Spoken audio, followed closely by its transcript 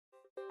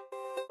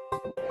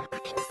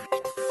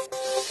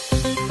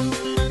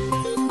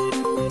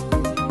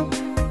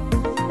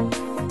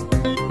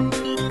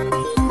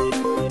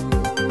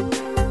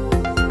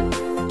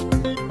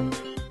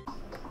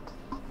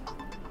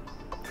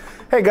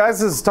Hey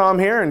guys, this is Tom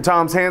here, and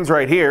Tom's Hands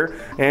right here.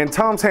 And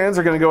Tom's Hands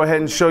are going to go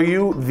ahead and show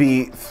you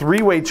the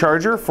three-way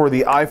charger for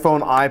the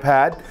iPhone,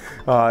 iPad.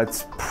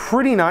 It's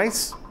pretty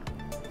nice.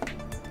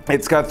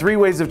 It's got three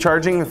ways of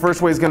charging. The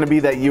first way is going to be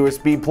that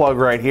USB plug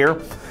right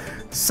here.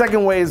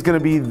 Second way is going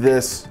to be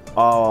this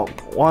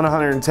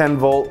 110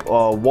 volt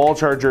wall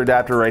charger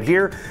adapter right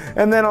here,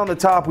 and then on the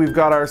top we've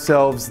got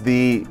ourselves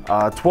the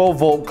 12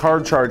 volt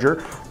car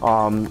charger,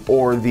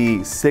 or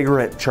the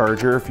cigarette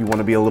charger if you want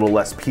to be a little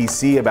less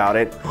PC about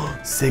it.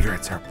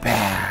 Cigarettes are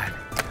bad.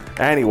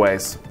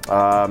 Anyways,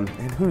 in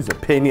whose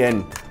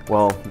opinion?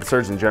 Well, the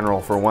Surgeon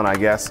General for one, I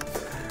guess.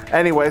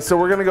 Anyway, so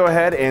we're gonna go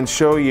ahead and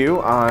show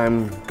you.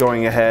 I'm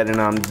going ahead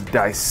and I'm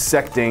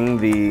dissecting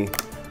the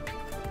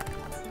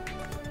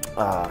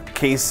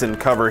case and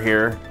cover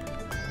here,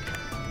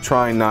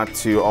 trying not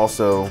to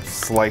also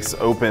slice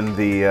open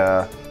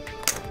the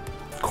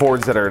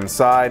cords that are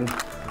inside.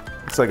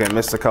 Looks like I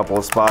missed a couple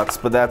of spots,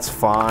 but that's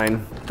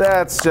fine.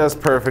 That's just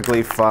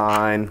perfectly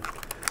fine.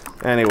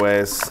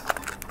 Anyways,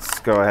 let's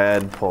go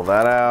ahead and pull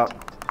that out.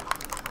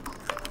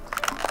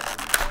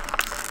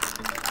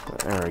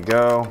 There we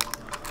go.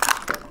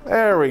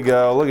 There we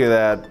go. Look at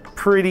that.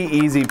 Pretty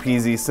easy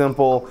peasy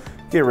simple.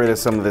 Get rid of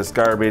some of this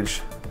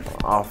garbage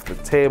off the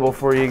table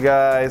for you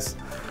guys.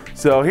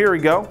 So here we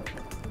go.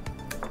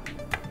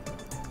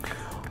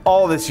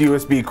 All this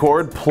USB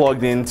cord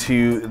plugged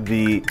into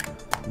the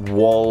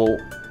wall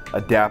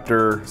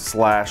adapter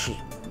slash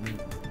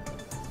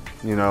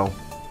 12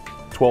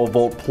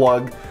 volt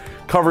plug.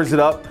 Covers it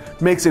up,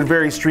 makes it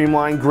very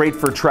streamlined, great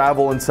for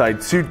travel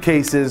inside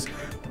suitcases,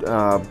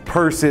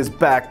 purses,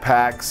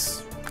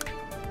 backpacks,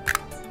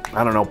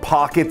 I don't know,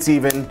 pockets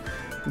even.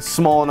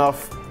 Small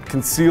enough,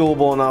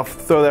 concealable enough,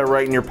 throw that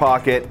right in your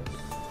pocket.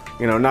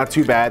 Not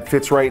too bad,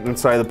 fits right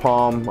inside the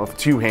palm of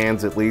two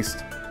hands at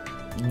least.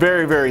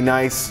 Very, very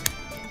nice.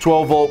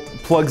 12 volt,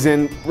 plugs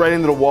in right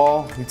into the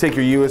wall. You take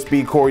your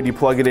USB cord, you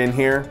plug it in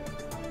here.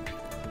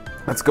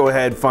 Let's go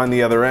ahead, find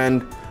the other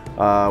end.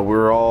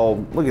 We're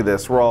all, look at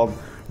this, we're all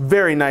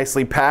very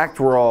nicely packed.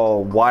 We're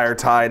all wire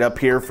tied up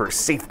here for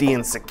safety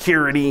and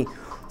security.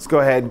 Let's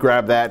go ahead,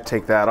 grab that,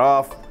 take that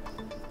off.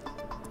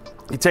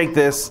 You take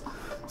this,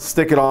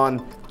 stick it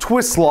on,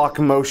 twist lock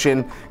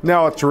motion.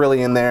 Now it's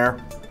really in there.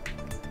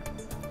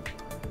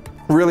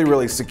 Really,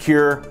 really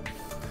secure.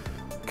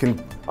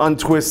 Can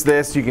untwist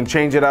this. You can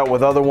change it out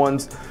with other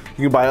ones.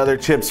 You can buy other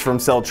chips from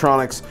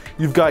Celltronix.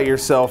 You've got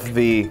yourself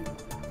the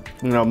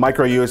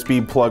micro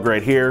USB plug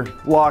right here.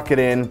 Lock it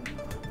in.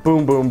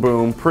 Boom, boom,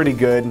 boom. Pretty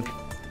good.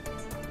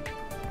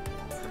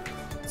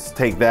 Let's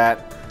take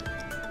that.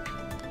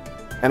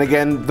 And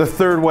again, the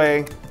third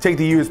way, take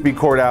the USB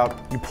cord out,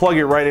 you plug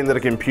it right into the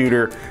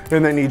computer,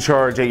 and then you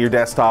charge at your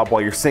desktop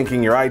while you're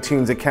syncing your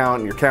iTunes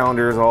account, your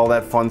calendars, all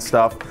that fun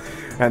stuff.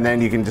 And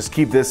then you can just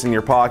keep this in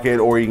your pocket,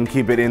 or you can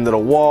keep it into the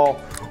wall,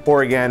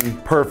 or again,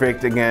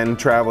 perfect, again,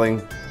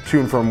 traveling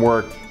to and from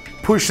work.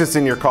 Push this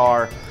in your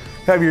car,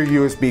 have your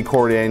USB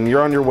cord in,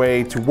 you're on your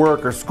way to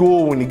work or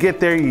school. When you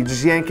get there, you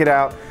just yank it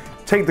out,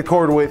 take the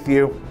cord with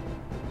you,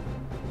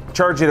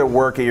 charge it at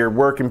work, at your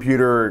work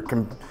computer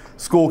or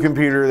school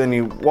computer, then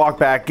you walk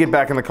back, get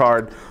back in the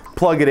car,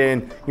 plug it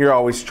in, you're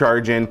always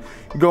charging.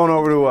 You're going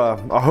over to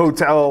a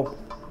hotel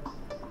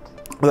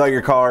without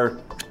your car,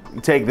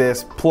 you take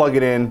this, plug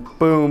it in,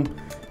 boom,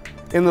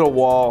 into the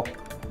wall.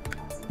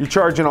 You're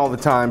charging all the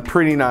time,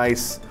 pretty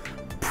nice,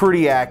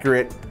 pretty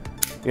accurate,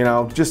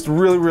 just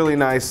really, really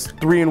nice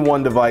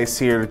 3-in-1 device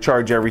here to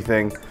charge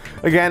everything.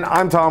 Again,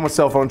 I'm Tom with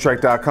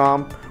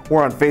cellphonetrek.com.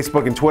 We're on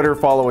Facebook and Twitter.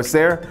 Follow us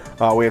there.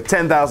 We have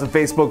 10,000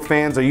 Facebook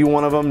fans. Are you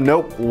one of them?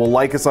 Nope. Well,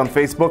 like us on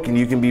Facebook and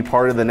you can be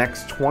part of the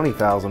next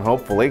 20,000,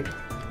 hopefully.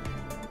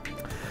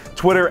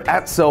 Twitter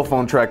at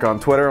cellphonetrek on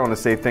Twitter. I want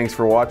to say thanks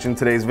for watching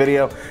today's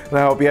video, and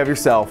I hope you have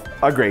yourself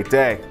a great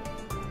day.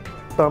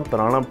 Bum,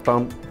 ba-dum,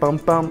 bum, bum,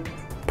 bum.